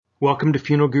Welcome to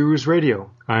Funeral Gurus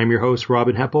Radio. I'm your host,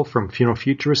 Robin Heppel from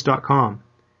FuneralFuturist.com.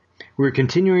 We're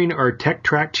continuing our Tech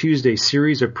Track Tuesday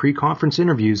series of pre-conference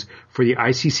interviews for the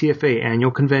ICCFA annual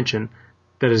convention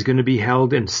that is going to be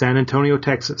held in San Antonio,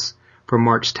 Texas from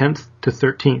March 10th to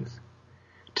 13th.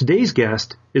 Today's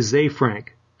guest is Zay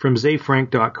Frank from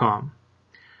ZayFrank.com.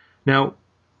 Now,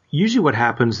 usually what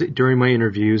happens during my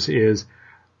interviews is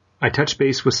I touch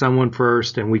base with someone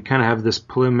first and we kind of have this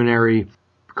preliminary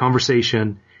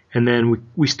conversation, and then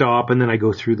we stop, and then I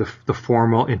go through the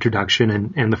formal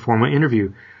introduction and the formal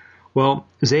interview. Well,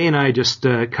 Zay and I just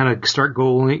kind of started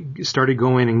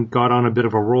going and got on a bit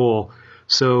of a roll.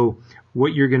 So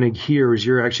what you're going to hear is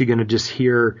you're actually going to just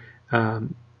hear,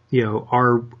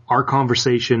 our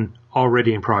conversation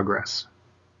already in progress.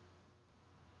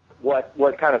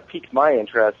 What kind of piqued my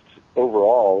interest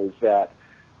overall is that,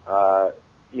 that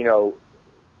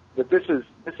this is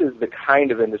the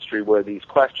kind of industry where these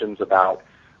questions about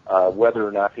whether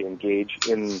or not to engage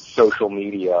in social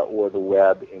media or the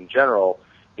web in general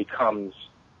becomes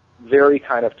very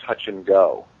kind of touch and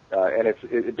go, and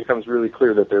it becomes really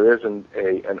clear that there isn't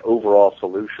an overall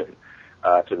solution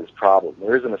to this problem.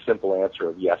 There isn't a simple answer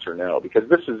of yes or no, because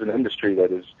this is an industry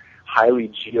that is highly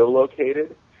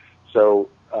geolocated. So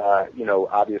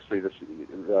obviously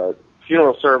the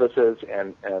funeral services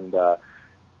and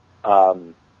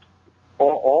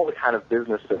all the kind of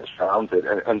business that surrounds it,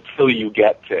 and until you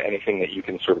get to anything that you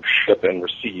can sort of ship and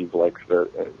receive, like the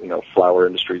flower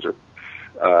industries or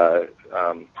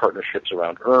partnerships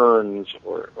around urns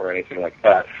or anything like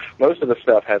that. Most of the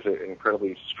stuff has an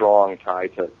incredibly strong tie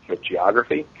to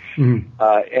geography,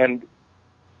 and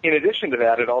in addition to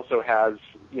that, it also has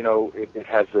it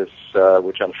has this,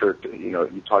 which I'm sure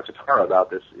you talked to Tara about,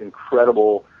 this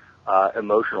incredible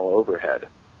emotional overhead.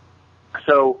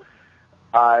 So.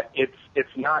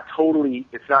 It's not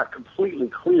completely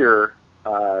clear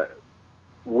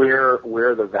where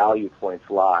the value points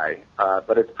lie,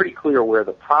 but it's pretty clear where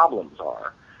the problems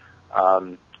are.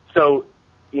 I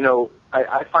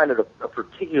find it a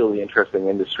particularly interesting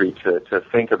industry to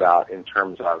think about in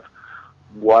terms of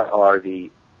what are the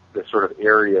sort of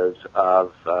areas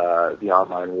of the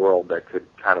online world that could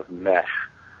kind of mesh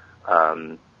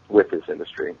with this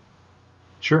industry.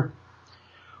 Sure.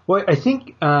 Well, I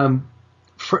think.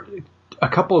 For a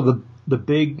couple of the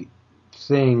big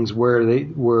things where they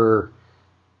were,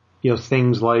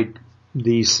 things like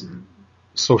these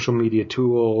social media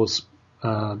tools,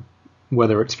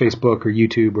 whether it's Facebook or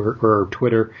YouTube or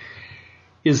Twitter,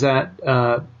 is that,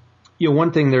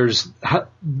 one thing there's, how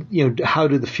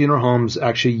do the funeral homes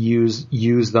actually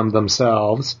use them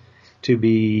themselves to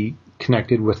be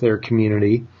connected with their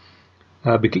community?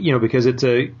 Because it's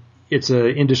a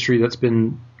industry that's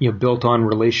been built on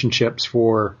relationships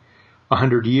for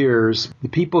 100 years. The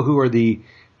people who are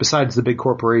besides the big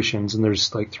corporations, and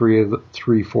there's like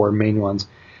three, four main ones,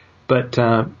 but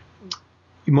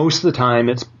most of the time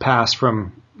it's passed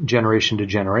from generation to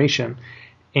generation,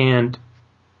 and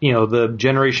the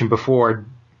generation before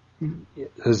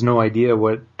has no idea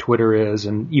what Twitter is,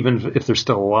 and even if they're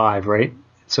still alive, right?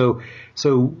 So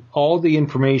all the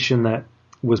information that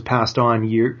was passed on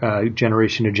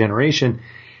generation to generation,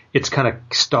 it's kind of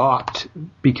stopped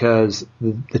because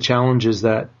the challenges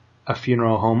that a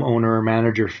funeral home owner or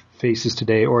manager faces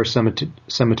today, or a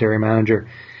cemetery manager,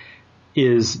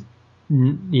 is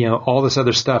all this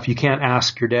other stuff. You can't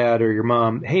ask your dad or your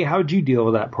mom, hey, how did you deal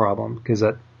with that problem? Because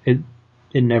it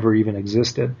never even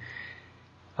existed.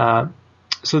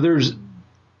 So there's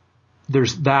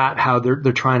that, how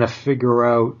they're trying to figure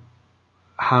out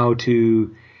how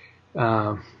to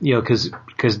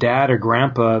because dad or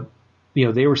grandpa,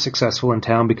 they were successful in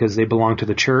town because they belonged to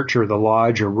the church or the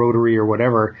lodge or Rotary or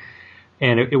whatever.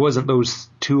 And it wasn't those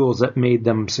tools that made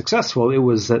them successful. It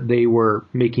was that they were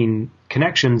making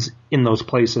connections in those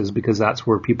places because that's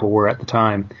where people were at the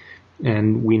time.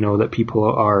 And we know that people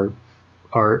are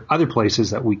other places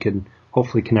that we can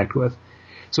hopefully connect with.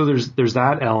 So there's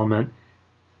that element.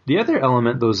 The other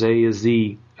element, though, Zay, is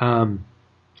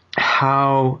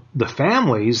how the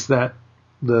families that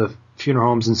the funeral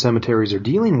homes and cemeteries are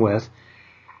dealing with,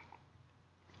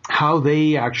 how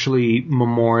they actually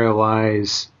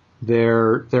memorialize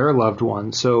their loved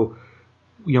ones. So,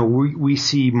 we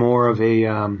see more of a,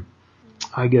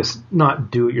 I guess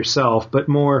not do it yourself, but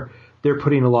more, they're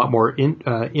putting a lot more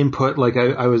input. Like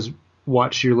I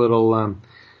watched your little,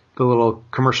 the little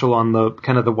commercial on the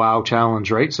kind of the WOW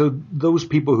challenge, right? So those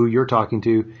people who you're talking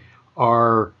to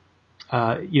are,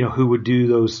 who would do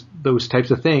those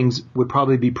types of things would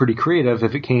probably be pretty creative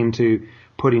if it came to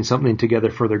putting something together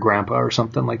for their grandpa or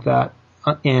something like that.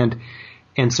 And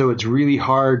so it's really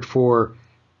hard for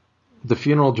the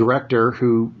funeral director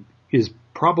who is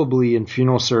probably in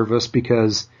funeral service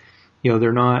because,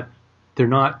 they're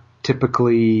not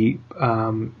typically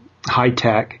high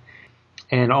tech,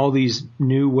 and all these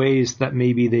new ways that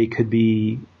maybe they could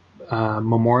be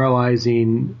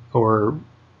memorializing or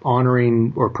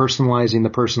honoring or personalizing the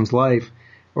person's life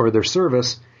or their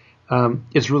service.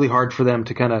 It's really hard for them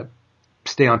to kind of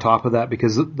stay on top of that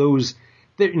because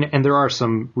and there are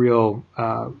some real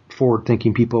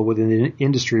forward-thinking people within the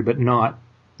industry, but not,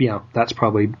 that's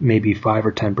probably maybe 5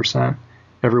 or 10%.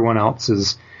 Everyone else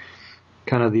is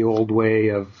kind of the old way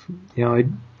of, I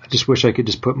just wish I could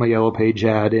just put my Yellow Page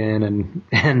ad in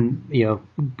and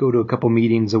go to a couple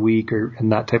meetings a week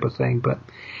and that type of thing. But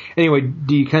anyway,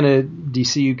 do you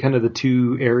see kind of the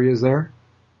two areas there?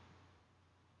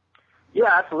 Yeah,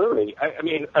 absolutely.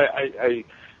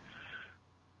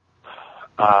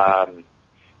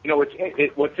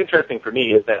 What's interesting for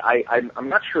me is that I'm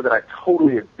not sure that I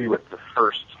totally agree with the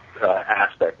first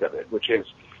aspect of it, which is,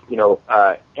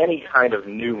 any kind of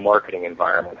new marketing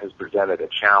environment has presented a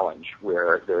challenge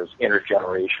where there's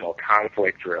intergenerational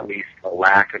conflict or at least a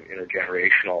lack of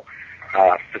intergenerational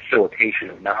facilitation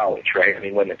of knowledge, right? I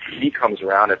mean, when the TV comes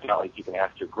around, it's not like you can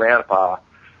ask your grandpa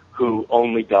who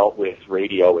only dealt with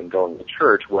radio and going to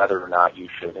church whether or not you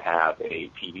should have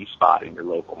a TV spot in your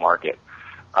local market.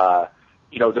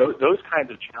 Those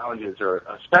kinds of challenges are,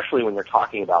 especially when you're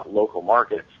talking about local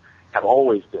markets, have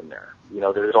always been there.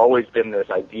 There's always been this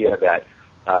idea that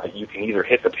you can either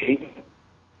hit the pavement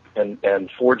and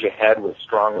forge ahead with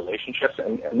strong relationships,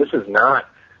 and this is not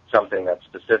something that's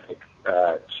specific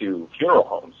to funeral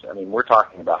homes. I mean, we're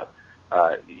talking about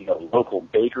local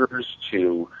bakers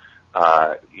to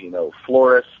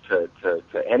florists to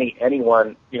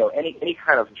anyone, any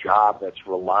kind of job that's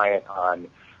reliant on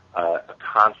a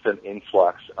constant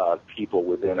influx of people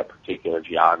within a particular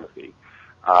geography.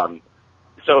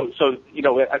 So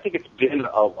I think it's been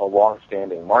a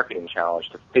long-standing marketing challenge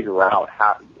to figure out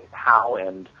how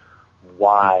and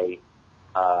why,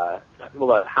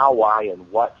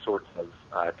 and what sorts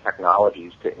of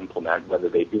technologies to implement, whether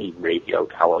they be radio,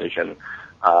 television,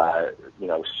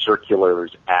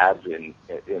 circulars, ads in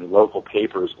local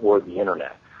papers, or the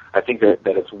internet. I think that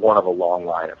it's one of a long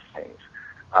line of things.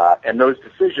 And those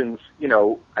decisions,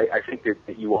 I think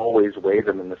that you always weigh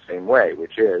them in the same way,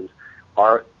 which is,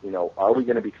 are we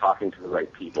going to be talking to the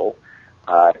right people?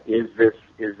 Is this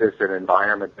an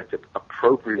environment that's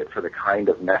appropriate for the kind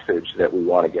of message that we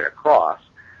want to get across?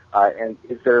 And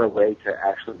is there a way to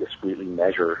actually discreetly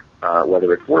measure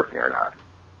whether it's working or not?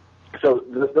 So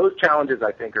those challenges,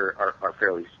 I think, are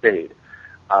fairly staid.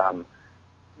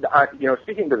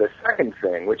 Speaking to the second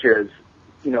thing, which is,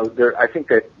 I think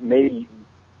that maybe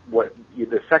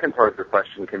the second part of your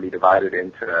question can be divided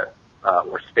into,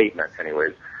 or statement,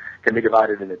 anyways, can be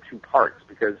divided into two parts,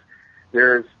 because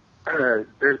there's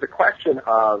the question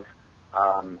of,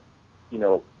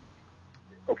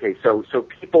 okay, so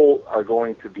people are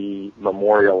going to be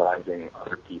memorializing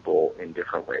other people in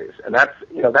different ways, and that's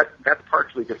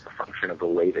partially just a function of the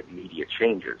way that media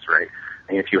changes, right?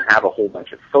 And if you have a whole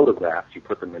bunch of photographs, you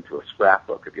put them into a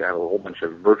scrapbook. If you have a whole bunch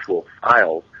of virtual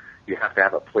files, you have to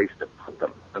have a place to put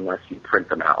them, unless you print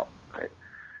them out, right?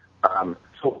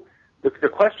 So the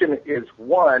question is,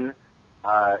 one,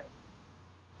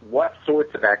 what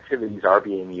sorts of activities are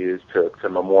being used to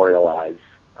memorialize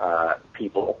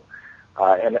people?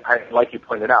 And like you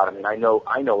pointed out, I mean, I know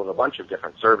of a bunch of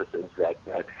different services that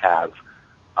have,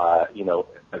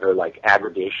 that are like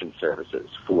aggregation services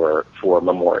for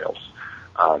memorials.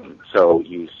 So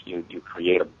you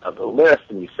create a list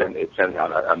and it sends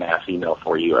out a mass email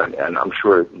for you, and I'm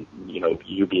sure,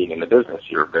 you being in the business,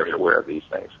 you're very aware of these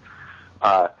things.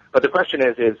 But the question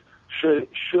is should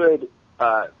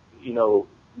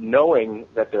knowing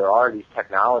that there are these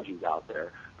technologies out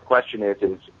there, the question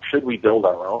is should we build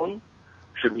our own?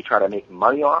 Should we try to make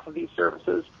money off of these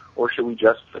services, or should we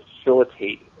just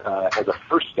facilitate, as a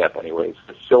first step anyways,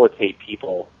 facilitate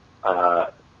people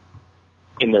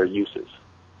in their uses,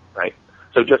 right?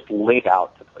 So just link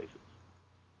out to places.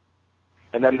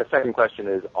 And then the second question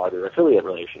is, are there affiliate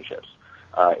relationships?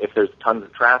 If there's tons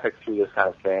of traffic through this kind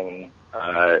of thing,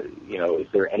 is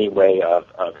there any way of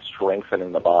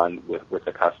strengthening the bond with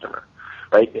the customer,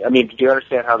 right? I mean, do you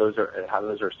understand how those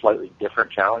are slightly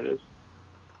different challenges?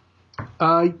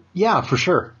 Yeah, for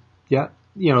sure. Yeah,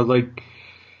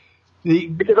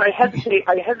 because I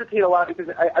hesitate a lot, because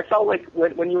I felt like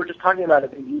when you were just talking about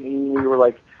it, you were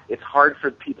like, it's hard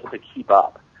for people to keep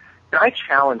up. And I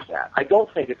challenge that. I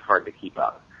don't think it's hard to keep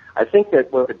up. I think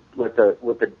that what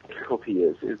the difficulty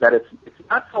is that it's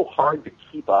not so hard to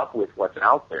keep up with what's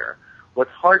out there.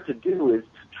 What's hard to do is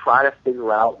to try to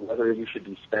figure out whether you should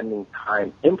be spending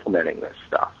time implementing this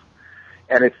stuff.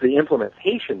 And it's the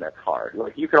implementation that's hard.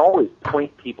 Like, you can always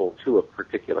point people to a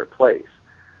particular place,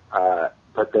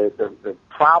 but the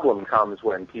problem comes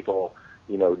when people,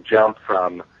 jump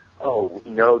from, oh,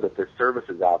 we know that this service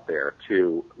is out there,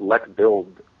 to let's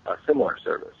build a similar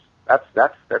service. That's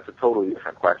a totally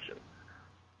different question.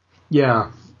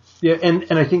 Yeah,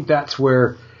 and I think that's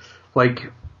where,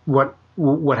 like,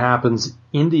 what happens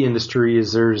in the industry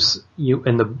is there's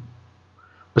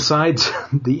besides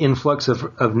the influx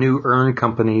of new urn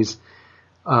companies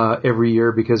every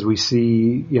year, because we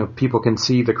see, people can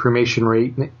see the cremation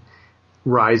rate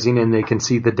rising and they can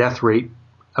see the death rate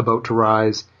about to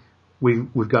rise.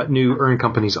 We've got new urn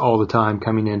companies all the time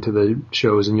coming into the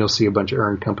shows, and you'll see a bunch of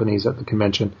urn companies at the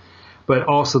convention. But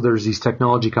also there's these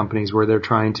technology companies where they're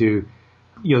trying to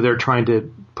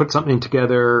put something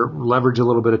together, leverage a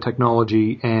little bit of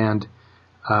technology, and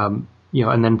and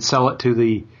then sell it to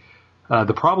the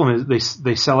problem is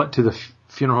they sell it to the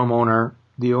funeral home owner.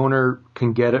 The owner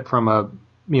can get it from a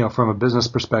business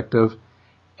perspective,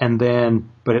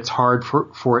 but it's hard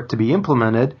for it to be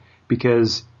implemented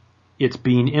because it's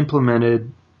being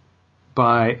implemented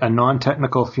by a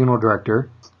non-technical funeral director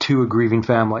to a grieving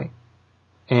family.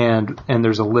 And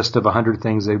there's a list of 100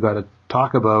 things they've got to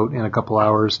talk about in a couple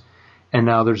hours. And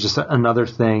now there's just another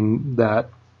thing that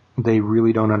they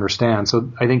really don't understand.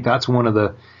 So I think that's one of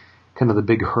the kind of the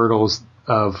big hurdles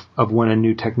of when a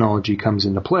new technology comes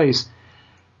into place.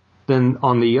 Then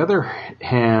on the other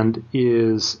hand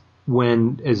is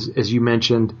when, as you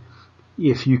mentioned,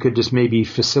 if you could just maybe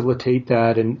facilitate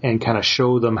that and kind of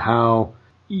show them how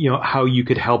you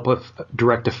could help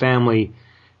direct a family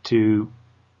to,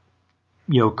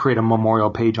 create a memorial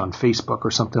page on Facebook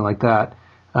or something like that.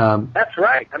 That's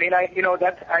right. I mean, I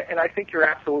think you're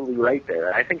absolutely right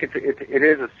there. I think it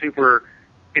is a super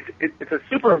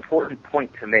important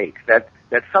point to make, that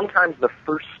sometimes the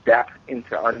first step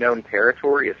into unknown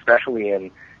territory, especially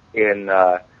in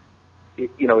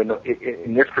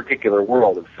this particular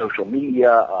world of social media,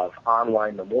 of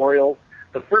online memorials,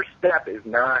 the first step is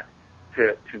not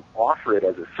to offer it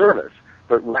as a service,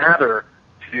 but rather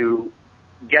to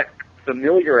get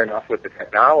familiar enough with the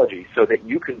technology so that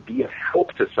you can be of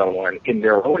help to someone in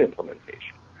their own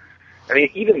implementation. I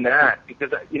mean, even that,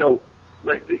 because I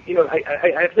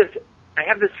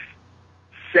have this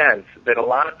sense that a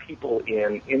lot of people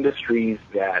in industries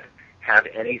that have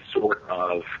any sort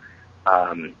of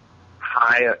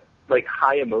high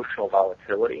emotional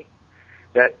volatility,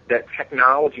 that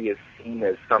technology is seen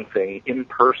as something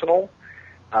impersonal,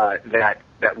 that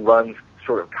runs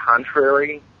sort of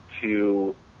contrary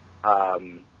to,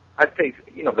 I'd say,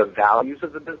 the values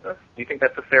of the business. Do you think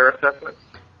that's a fair assessment?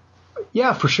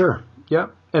 Yeah, for sure. Yeah.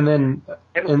 And then,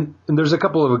 and there's a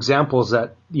couple of examples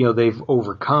that, they've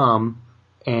overcome,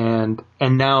 and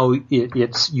now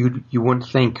it's, you wouldn't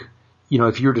think,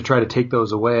 if you were to try to take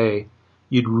those away,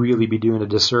 you'd really be doing a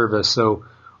disservice. So,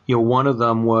 one of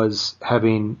them was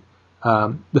having,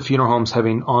 the funeral homes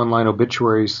having online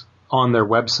obituaries on their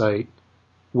website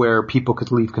where people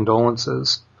could leave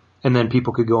condolences, and then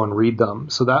people could go and read them.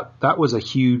 So that was a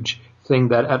huge thing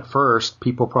that at first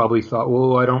people probably thought,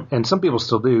 well, I don't, and some people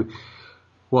still do,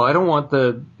 well, I don't want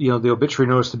the obituary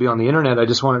notice to be on the internet. I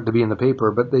just want it to be in the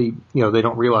paper. But they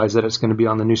don't realize that it's going to be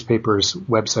on the newspaper's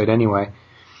website anyway.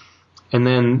 And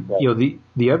then,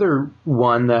 the other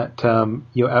one that,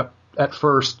 at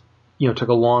first, took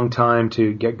a long time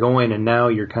to get going, and now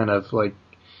you're kind of like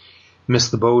miss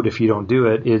the boat if you don't do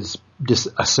it, is just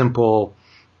a simple,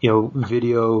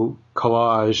 video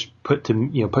collage put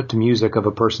to music of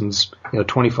a person's,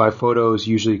 25 photos,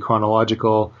 usually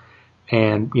chronological,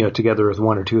 and, together with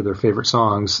one or two of their favorite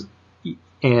songs.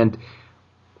 And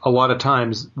a lot of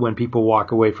times when people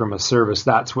walk away from a service,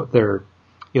 that's what they're,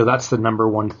 that's the number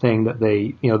one thing that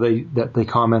they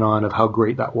comment on, of how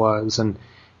great that was. And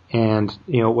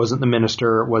it wasn't the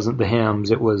minister, it wasn't the hymns,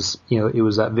 it was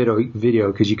that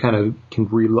video, because you kind of can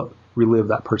relive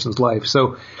that person's life.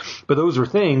 So, but those were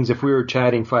things, if we were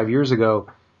chatting 5 years ago,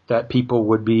 that people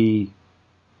would be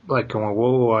like going,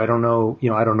 whoa, I don't know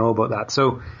about that.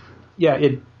 So, yeah,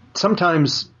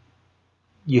 sometimes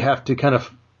you have to kind of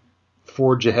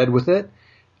forge ahead with it.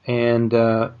 And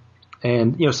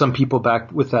some people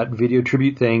back with that video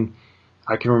tribute thing,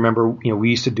 I can remember, we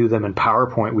used to do them in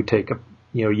PowerPoint. We'd take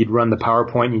you'd run the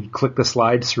PowerPoint and you'd click the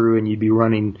slides through, and you'd be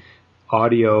running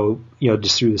audio,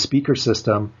 just through the speaker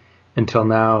system, until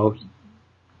now,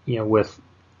 with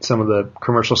some of the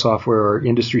commercial software or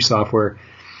industry software,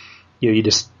 you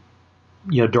just,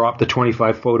 drop the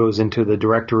 25 photos into the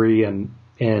directory and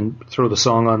throw the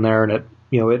song on there, and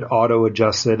it auto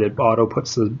adjusts it. It auto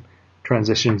puts the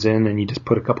transitions in, and you just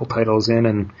put a couple titles in,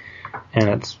 and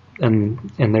and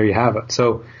there you have it.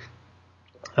 So,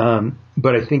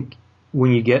 but I think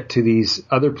when you get to these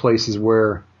other places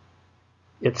where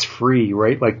it's free,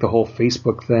 right? Like the whole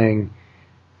Facebook thing,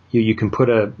 you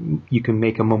can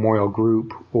make a memorial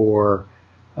group or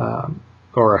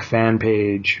a fan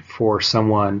page for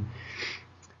someone.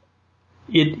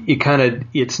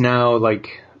 It's now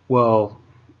like, well,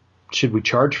 should we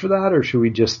charge for that, or should we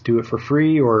just do it for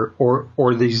free, or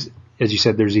these, as you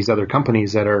said, there's these other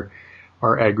companies that are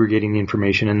aggregating the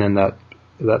information, and then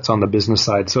that's on the business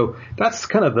side. So that's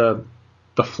kind of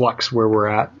the flux where we're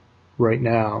at right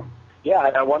now. Yeah,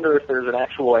 and I wonder if there's an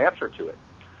actual answer to it,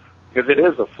 because it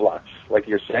is a flux, like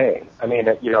you're saying. I mean,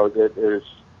 there's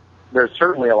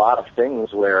certainly a lot of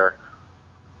things where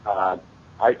I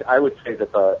would say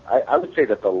that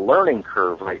the learning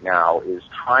curve right now is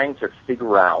trying to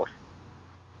figure out,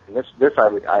 and this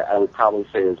I would probably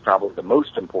say is probably the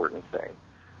most important thing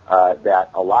that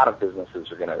a lot of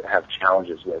businesses are going to have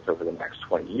challenges with over the next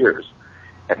 20 years,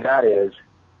 and that is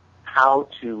how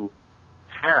to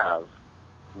have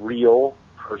real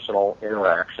personal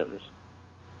interactions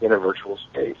in a virtual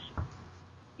space.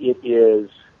 It is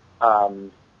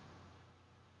going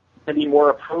to be more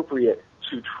appropriate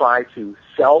to try to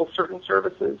sell certain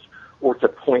services or to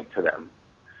point to them,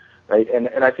 right? And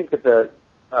I think that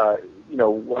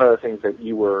one of the things that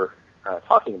you were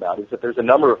talking about is that there's a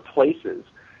number of places,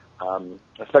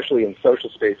 especially in social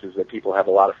spaces that people have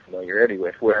a lot of familiarity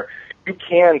with, where you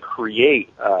can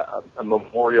create a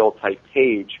memorial type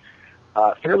page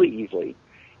fairly easily,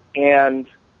 and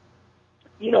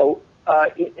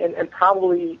and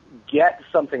probably get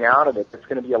something out of it that's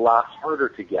going to be a lot harder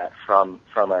to get from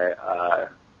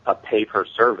a pay per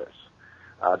service,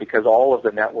 because all of the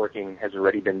networking has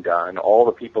already been done. All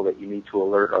the people that you need to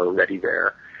alert are already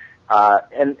there,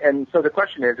 and so the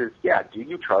question is, do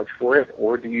you charge for it,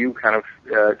 or do you kind of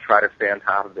try to stay on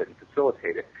top of it and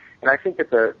facilitate it? And I think that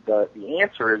the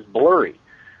answer is blurry,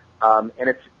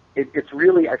 and it's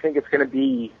really, I think it's going to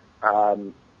be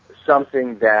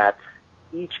something that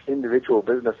each individual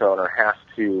business owner has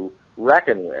to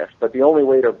reckon with, but the only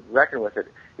way to reckon with it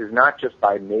is not just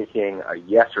by making a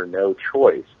yes or no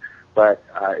choice, but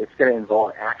it's going to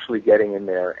involve actually getting in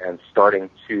there and starting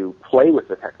to play with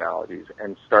the technologies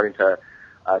and starting to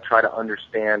try to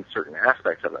understand certain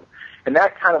aspects of them. And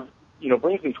that kind of,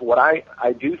 brings me to what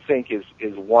I do think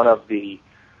is one of the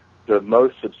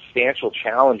most substantial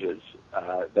challenges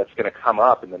that's going to come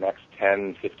up in the next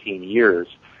 10, 15 years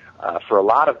for a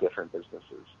lot of different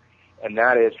businesses, and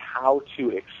that is how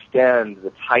to extend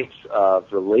the types of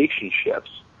relationships,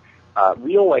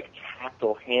 real like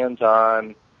tactile,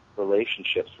 hands-on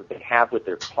relationships that they have with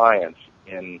their clients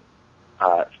in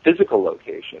physical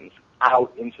locations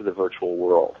out into the virtual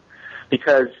world.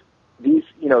 Because these,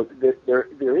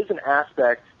 there is an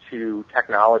aspect to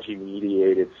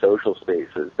technology-mediated social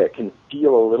spaces that can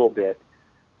feel a little bit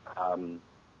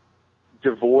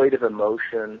devoid of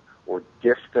emotion or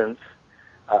distance,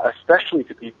 especially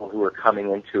to people who are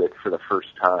coming into it for the first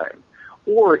time,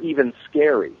 or even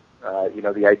scary.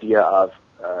 The idea of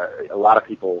a lot of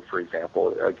people, for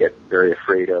example, get very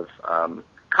afraid of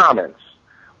comments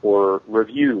or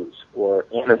reviews or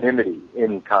anonymity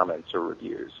in comments or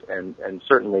reviews. And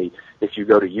certainly if you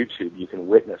go to YouTube, you can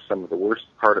witness some of the worst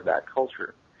part of that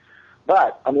culture.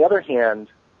 But on the other hand,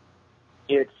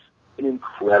 it's an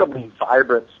incredibly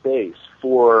vibrant space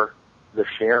for the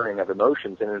sharing of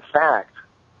emotions. And in fact,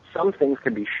 some things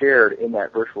can be shared in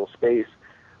that virtual space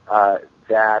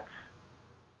that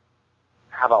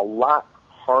have a lot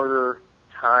harder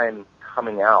time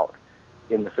coming out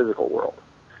in the physical world.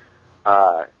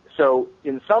 So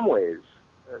in some ways,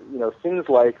 things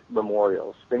like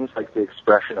memorials, things like the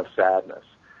expression of sadness,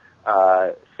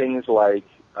 things like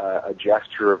a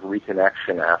gesture of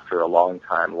reconnection after a long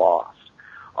time lost,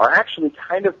 are actually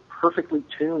kind of perfectly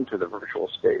tuned to the virtual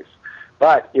space.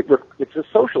 But it's a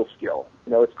social skill.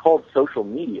 It's called social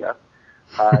media,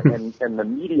 and the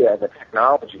media, the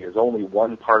technology, is only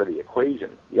one part of the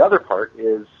equation. The other part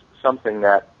is something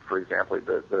that, for example,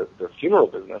 the funeral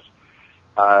business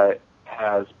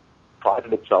has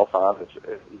prided itself on,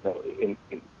 in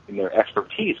their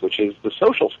expertise, which is the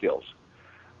social skills,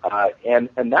 and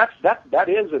that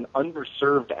is an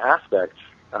underserved aspect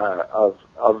of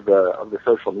the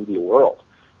social media world,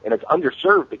 and it's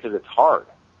underserved because it's hard.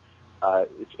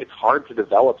 It's hard to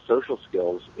develop social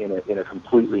skills in a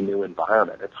completely new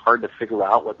environment. It's hard to figure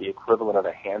out what the equivalent of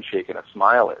a handshake and a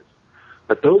smile is.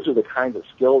 But those are the kinds of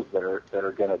skills that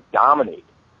are going to dominate,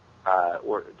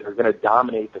 or they're going to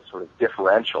dominate the sort of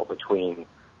differential between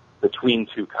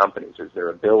two companies, is their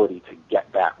ability to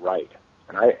get that right.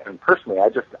 And personally,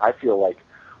 I feel like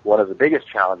one of the biggest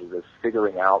challenges is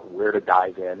figuring out where to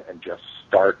dive in and just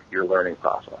start your learning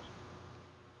process.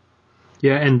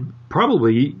 Yeah, and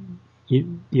probably,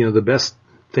 you know, the best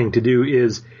thing to do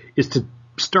is to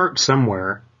start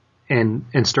somewhere and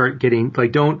start getting,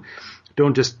 like, don't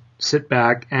just sit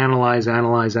back, analyze,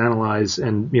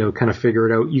 and, you know, kind of figure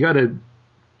it out. You got to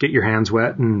get your hands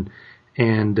wet and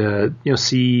you know,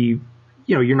 see,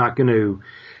 you know, you're not going to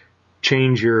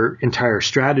change your entire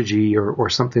strategy or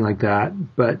something like that,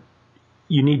 but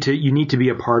you need to be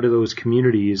a part of those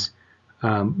communities,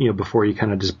 you know, before you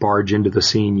kind of just barge into the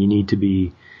scene.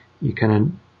 You kind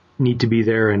of need to be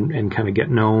there and kind of get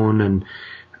known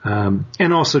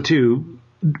and also to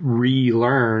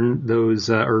relearn those,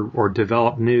 or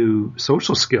develop new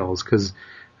social skills. 'Cause,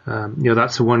 you know,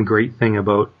 that's the one great thing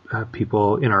about,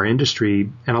 people in our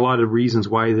industry, and a lot of reasons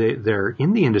why they're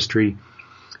in the industry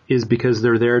is because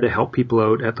they're there to help people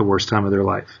out at the worst time of their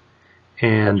life.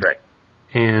 And, that's right.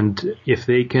 And if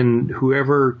they can,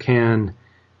 whoever can,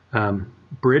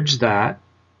 bridge that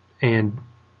and,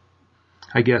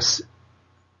 I guess,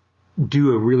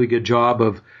 do a really good job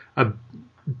of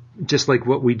just like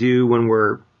what we do when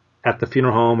we're at the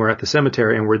funeral home or at the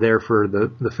cemetery and we're there for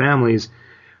the families,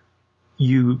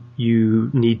 you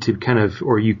need to kind of,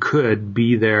 or you could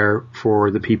be there for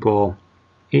the people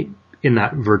in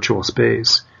that virtual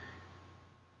space.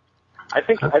 I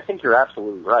think you're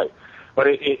absolutely right, but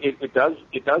it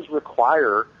does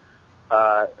require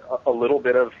a little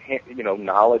bit of, you know,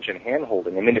 knowledge and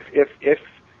handholding. I mean,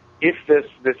 if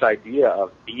this idea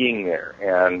of being there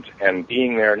and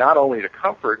being there not only to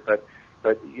comfort,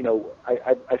 but you know,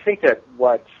 I think that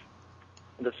what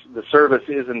the service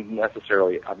isn't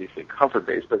necessarily obviously comfort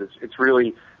based, but it's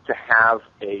really to have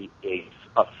a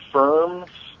firm,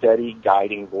 steady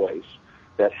guiding voice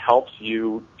that helps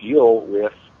you deal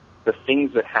with the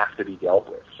things that have to be dealt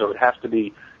with. So it has to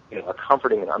be, you know, a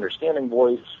comforting and understanding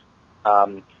voice,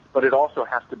 but it also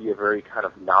has to be a very kind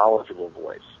of knowledgeable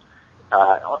voice,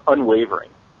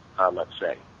 unwavering, let's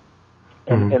say.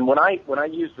 And when I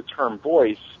use the term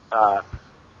voice,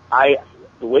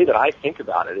 the way that I think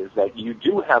about it is that you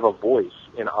do have a voice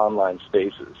in online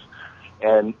spaces,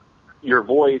 and your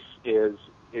voice is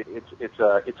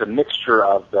it's a mixture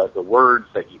of the words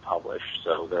that you publish,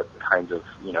 so the kinds of,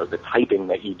 you know, the typing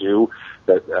that you do,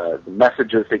 the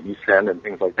messages that you send and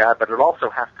things like that. But it also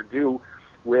has to do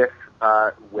with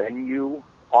when you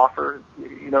offer,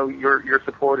 you know, your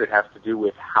support. It has to do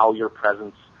with how your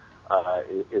presence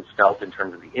is felt in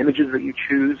terms of the images that you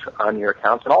choose on your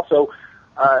accounts, and also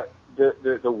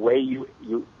the way you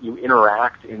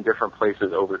interact in different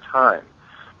places over time.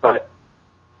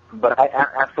 But I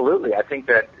absolutely, I think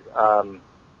that,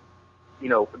 you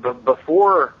know,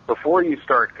 before you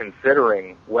start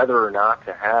considering whether or not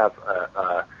to have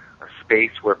a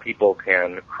space where people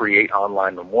can create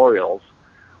online memorials,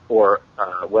 or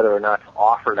whether or not to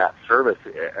offer that service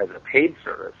as a paid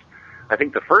service, I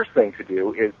think the first thing to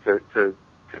do is to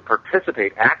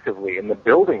participate actively in the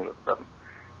building of them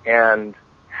and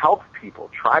help people.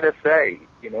 Try to say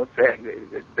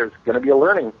there's going to be a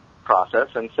learning process,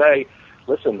 and say,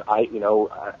 listen,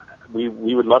 we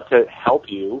would love to help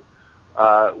you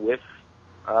with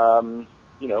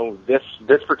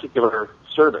this particular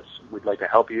service. We'd like to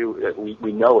help you.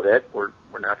 We know that we're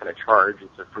not going to charge.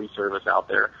 It's a free service out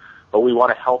there, but we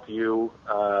want to help you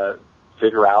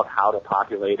figure out how to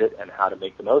populate it and how to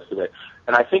make the most of it.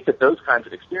 And I think that those kinds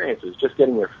of experiences, just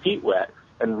getting their feet wet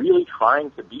and really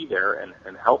trying to be there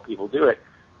and help people do it,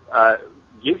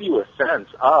 give you a sense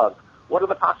of what are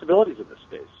the possibilities of this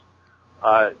space.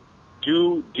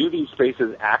 Do these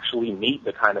spaces actually meet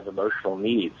the kind of emotional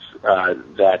needs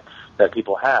that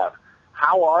people have?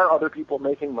 How are other people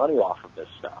making money off of this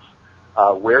stuff?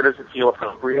 Where does it feel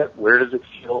appropriate? Where does it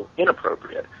feel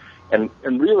inappropriate? And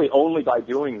really only by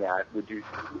doing that would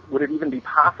it even be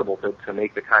possible to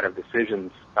make the kind of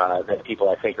decisions that people,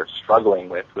 I think, are struggling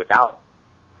with without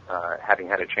having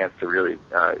had a chance to really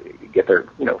get their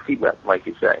feet wet, like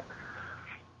you say.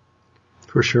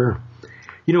 For sure.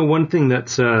 One thing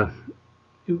that's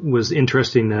was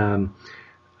interesting.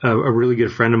 A really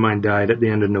good friend of mine died at the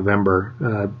end of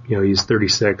November. He's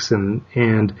 36,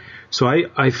 and so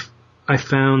I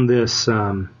found this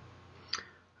kind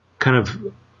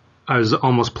of. I was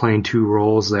almost playing two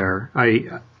roles there.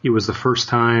 It was the first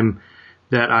time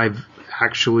that I've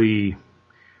actually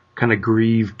kind of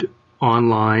grieved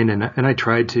online, and I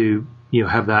tried to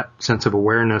have that sense of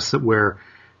awareness that where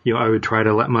I would try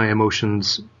to let my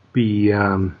emotions be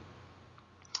as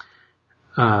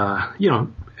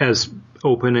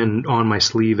open and on my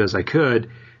sleeve as I could,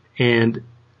 and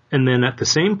then at the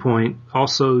same point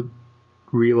also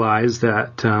realize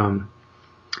that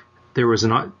there's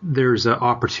an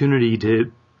opportunity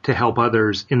to help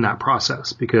others in that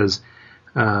process, because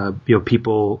other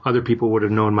people would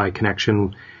have known my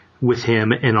connection with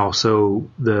him, and also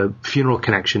the funeral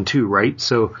connection too, right?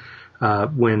 So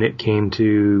when it came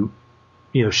to,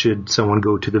 should someone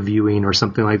go to the viewing or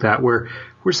something like that, where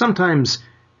sometimes,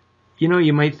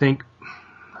 you might think,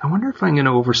 I wonder if I'm going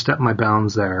to overstep my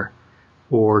bounds there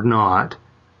or not,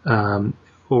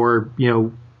 or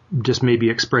just maybe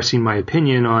expressing my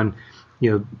opinion on,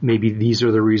 maybe these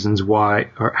are the reasons why,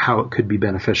 or how it could be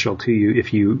beneficial to you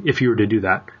if you were to do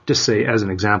that. Just say as an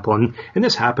example, and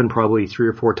this happened probably 3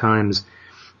 or 4 times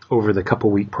over the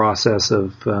couple-week process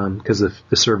of because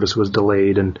the service was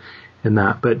delayed and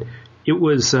that. But it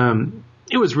was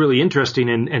really interesting,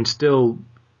 and still,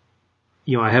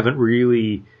 I haven't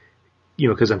really,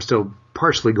 because I'm still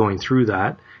partially going through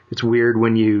that. It's weird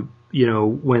when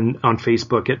when on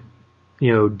Facebook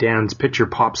Dan's picture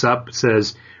pops up,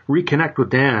 says reconnect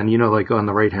with Dan, like on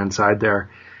the right hand side there.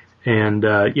 And,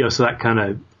 so that kind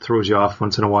of throws you off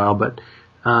once in a while, but,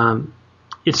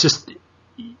 it's just,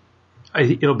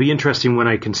 it'll be interesting when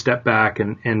I can step back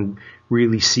and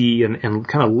really see and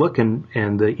kind of look and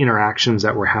the interactions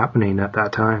that were happening at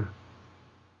that time.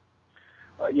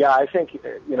 Yeah, I think,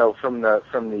 from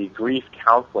the grief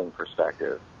counseling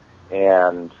perspective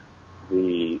and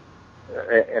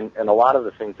and a lot of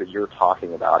the things that you're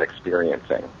talking about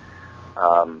experiencing,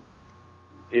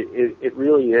 it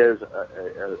really is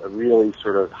a really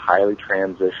sort of highly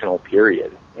transitional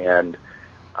period. And,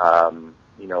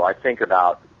 I think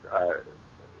about,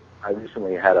 I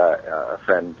recently had a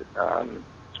friend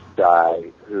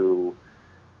die who,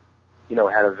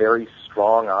 had a very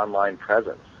strong online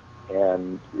presence.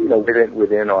 And,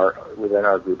 within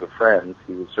our group of friends,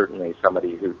 he was certainly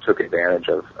somebody who took advantage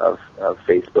of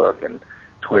Facebook and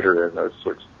Twitter and those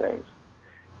sorts of things.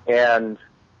 And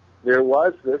there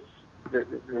was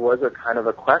a kind of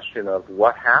a question of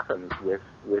what happens with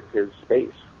his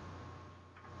space.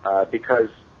 Because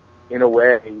in a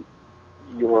way,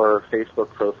 your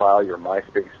Facebook profile, your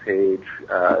MySpace page,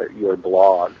 your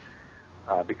blog,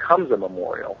 becomes a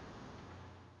memorial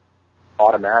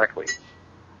automatically.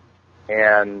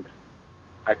 And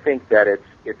I think that it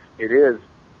is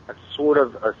a sort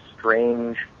of a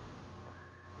strange,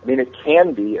 it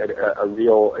can be a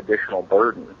real additional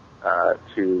burden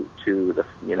to the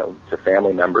to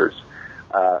family members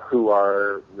who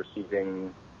are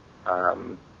receiving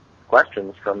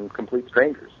questions from complete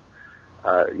strangers.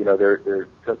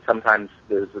 Sometimes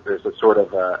there's a sort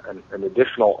of an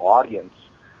additional audience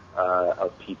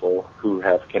of people who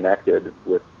have connected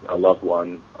with a loved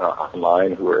one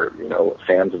online, who are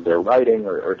fans of their writing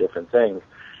or different things,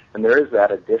 and there is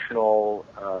that additional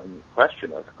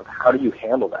question of how do you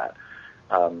handle that.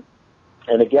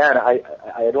 And again,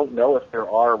 I don't know if there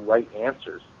are right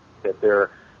answers, that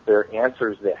there are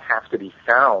answers that have to be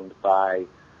found by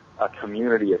a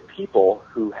community of people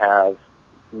who have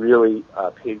really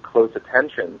paid close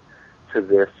attention to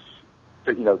this,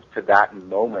 to that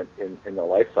moment in the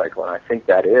life cycle. And I think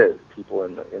that is people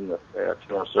in the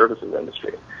funeral services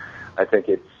industry. I think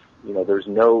it's, there's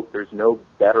no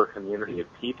better community of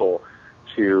people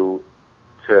to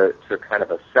kind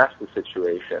of assess the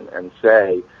situation and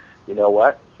say, you know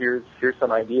what, here's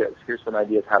some ideas. Here's some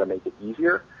ideas how to make it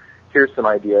easier. Here's some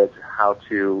ideas how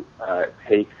to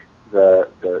take the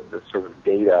sort of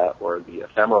data or the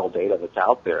ephemeral data that's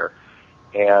out there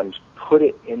and put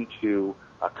it into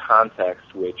a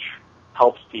context which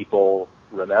helps people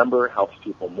remember, helps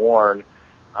people mourn,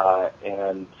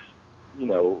 and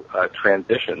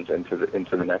transitions into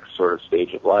the next sort of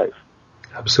stage of life.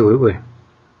 Absolutely.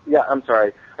 Yeah, I'm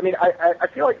sorry. I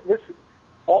feel like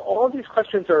all of these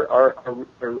questions are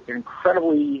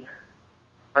incredibly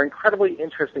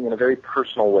interesting in a very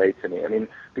personal way to me.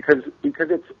 Because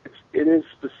it is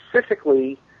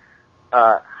specifically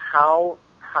how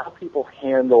people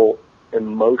handle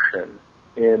emotion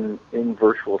in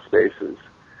virtual spaces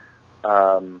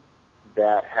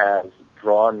that has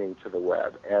drawn me to the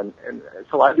web. And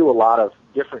so I do a lot of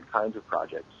different kinds of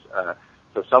projects.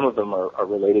 So some of them are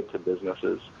related to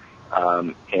businesses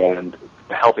and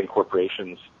helping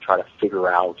corporations try to figure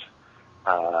out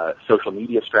social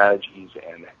media strategies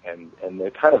and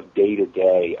the kind of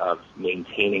day-to-day of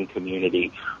maintaining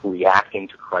community, reacting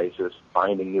to crisis,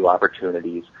 finding new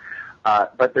opportunities.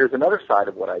 But there's another side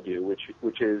of what I do,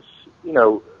 which is,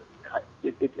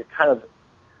 it kind of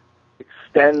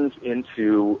extends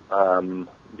into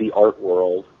the art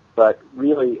world, but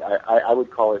really I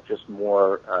would call it just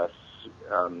more,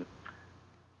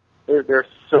 they're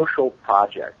social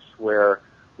projects where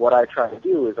what I try to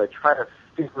do is I try to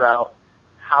figure out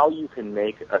how you can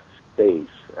make space,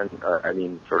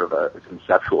 and sort of a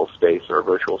conceptual space or a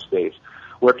virtual space,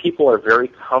 where people are very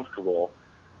comfortable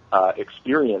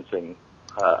experiencing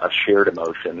a shared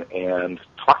emotion and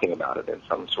talking about it in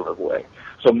some sort of way.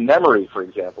 So memory, for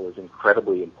example, is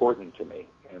incredibly important to me,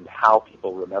 and how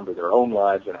people remember their own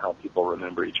lives and how people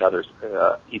remember each other's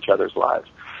lives.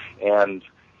 And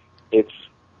it's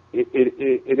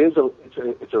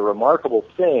a remarkable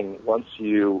thing once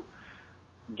you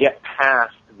get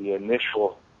past the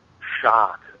initial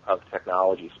shock of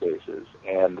technology spaces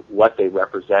and what they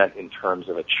represent in terms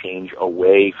of a change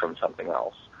away from something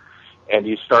else. And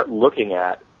you start looking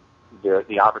at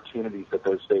the opportunities that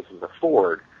those spaces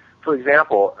afford. For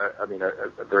example, a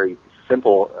very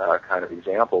simple kind of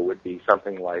example would be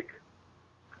something like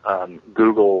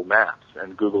Google Maps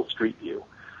and Google Street View,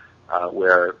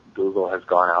 where Google has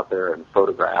gone out there and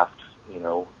photographed,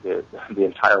 the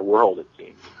entire world, it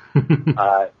seems.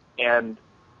 And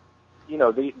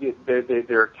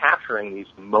they're capturing these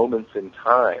moments in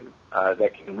time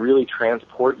that can really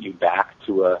transport you back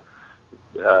to a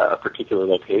particular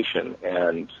location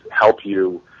and help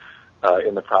you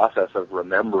in the process of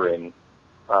remembering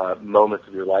moments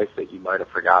of your life that you might have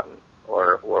forgotten,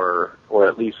 or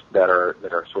at least that are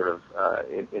sort of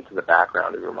into the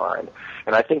background of your mind.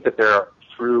 And I think that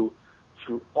through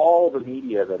all the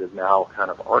media that is now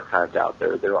kind of archived out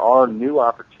there are new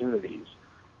opportunities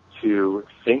to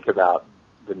think about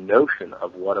the notion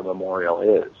of what a memorial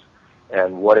is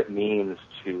and what it means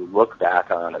to look back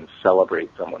on and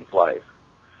celebrate someone's life.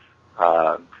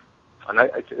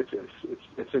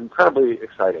 It's incredibly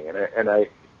exciting, and I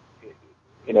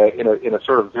in a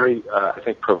sort of very I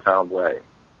think profound way.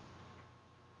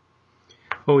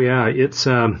 Oh yeah, it's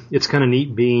kind of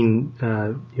neat being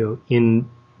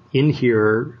in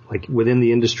here, like within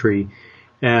the industry,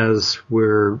 as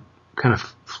we're kind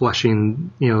of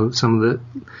flushing, some of the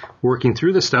working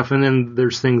through the stuff, and then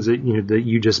there's things that that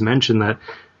you just mentioned that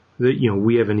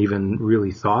we haven't even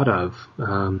really thought of.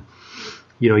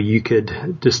 You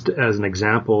could, just as an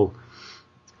example,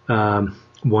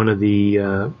 one of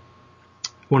the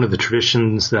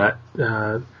traditions that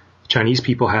Chinese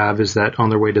people have is that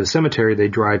on their way to the cemetery, they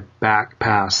drive back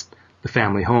past the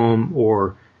family home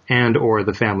or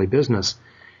the family business.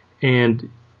 And,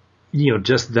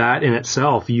 just that in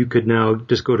itself, you could now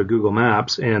just go to Google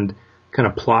Maps and kind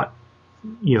of plot,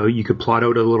 you could plot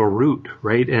out a little route,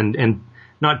 right? And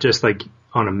not just like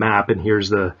on a map and here's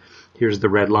the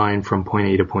red line from point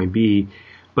A to point B,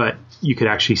 but you could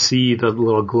actually see the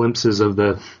little glimpses of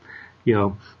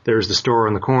there's the store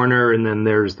on the corner, and then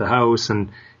there's the house,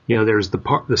 and there's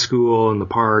the school and the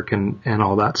park and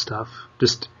all that stuff.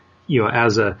 Just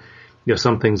as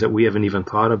some things that we haven't even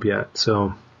thought of yet.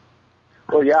 So,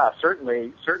 well, yeah,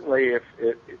 certainly, if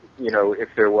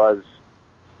there was,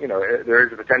 there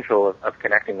is a potential of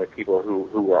connecting with people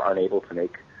who are unable to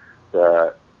make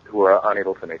the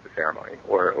ceremony,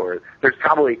 or there's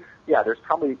probably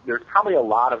a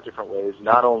lot of different ways,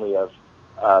 not only of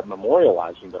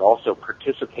memorializing, but also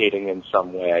participating in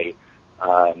some way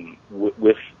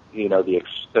with the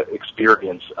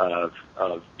experience of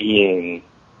being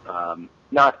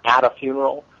not at a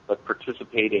funeral, but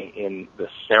participating in the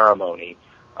ceremony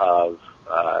of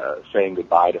saying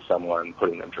goodbye to someone,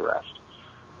 putting them to rest.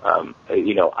 I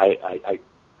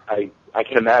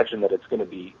can imagine that it's going to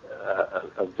be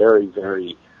a very,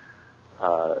 very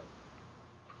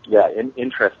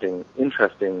interesting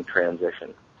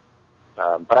transition.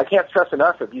 But I can't stress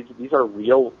enough that these are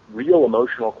real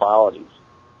emotional qualities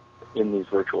in these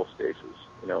virtual spaces.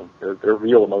 They're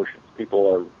real emotions.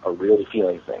 People are really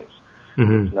feeling things.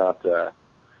 Mm-hmm.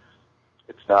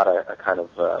 It's not a kind of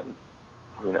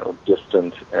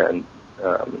distant and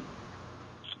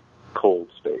cold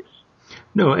space.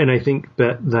 No, and I think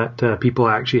that people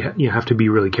actually have to be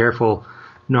really careful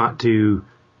not to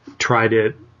try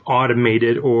to automate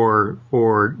it or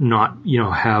not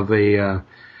have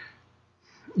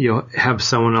have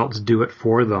someone else do it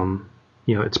for them.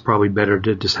 It's probably better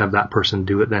to just have that person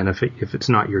do it then if it's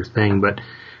not your thing. But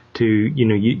to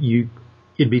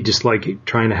it'd be just like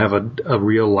trying to have a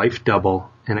real life double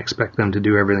and expect them to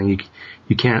do everything.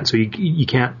 You can't. So you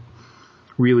can't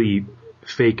really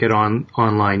fake it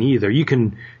online either. You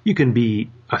can be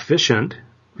efficient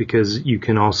because you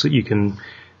can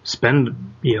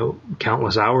spend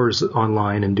countless hours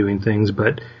online and doing things,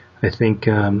 but I think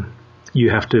you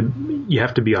have to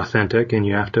be authentic, and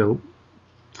you have to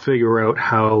figure out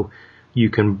how you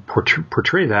can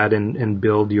portray that and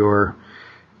build your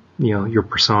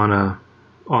persona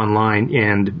online,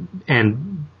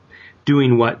 and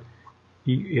doing what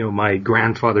my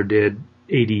grandfather did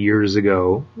 80 years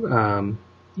ago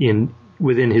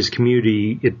within his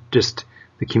community.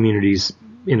 the community's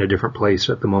in a different place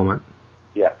at the moment.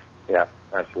 Yeah,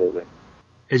 absolutely.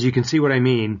 As you can see what I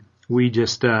mean, we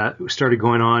just started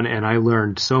going on, and I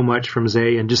learned so much from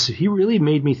Zay, and he really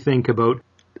made me think about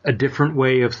a different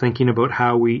way of thinking about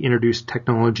how we introduce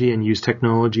technology and use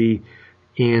technology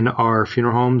in our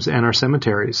funeral homes and our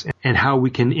cemeteries, and how we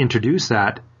can introduce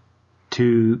that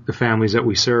to the families that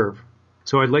we serve.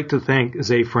 So I'd like to thank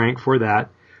Zay Frank for that,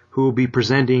 who will be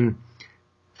presenting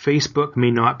Facebook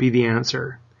May Not Be the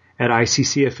Answer at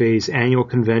ICCFA's annual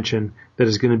convention that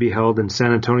is going to be held in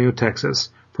San Antonio, Texas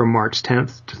from March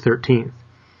 10th to 13th.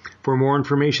 For more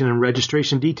information and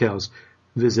registration details,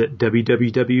 visit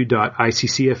www.iccfa.com.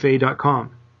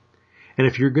 And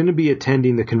if you're going to be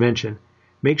attending the convention,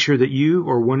 make sure that you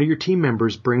or one of your team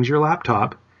members brings your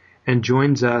laptop and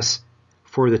joins us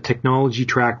for the Technology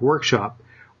Track workshop,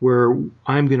 where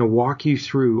I'm going to walk you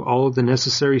through all of the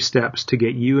necessary steps to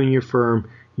get you and your firm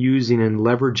using and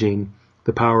leveraging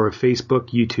the power of Facebook,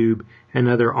 YouTube, and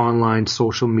other online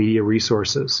social media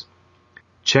resources.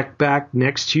 Check back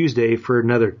next Tuesday for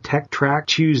another Tech Track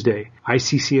Tuesday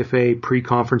ICCFA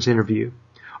pre-conference interview.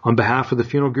 On behalf of the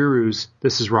Funeral Gurus,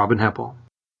 this is Robin Heppel.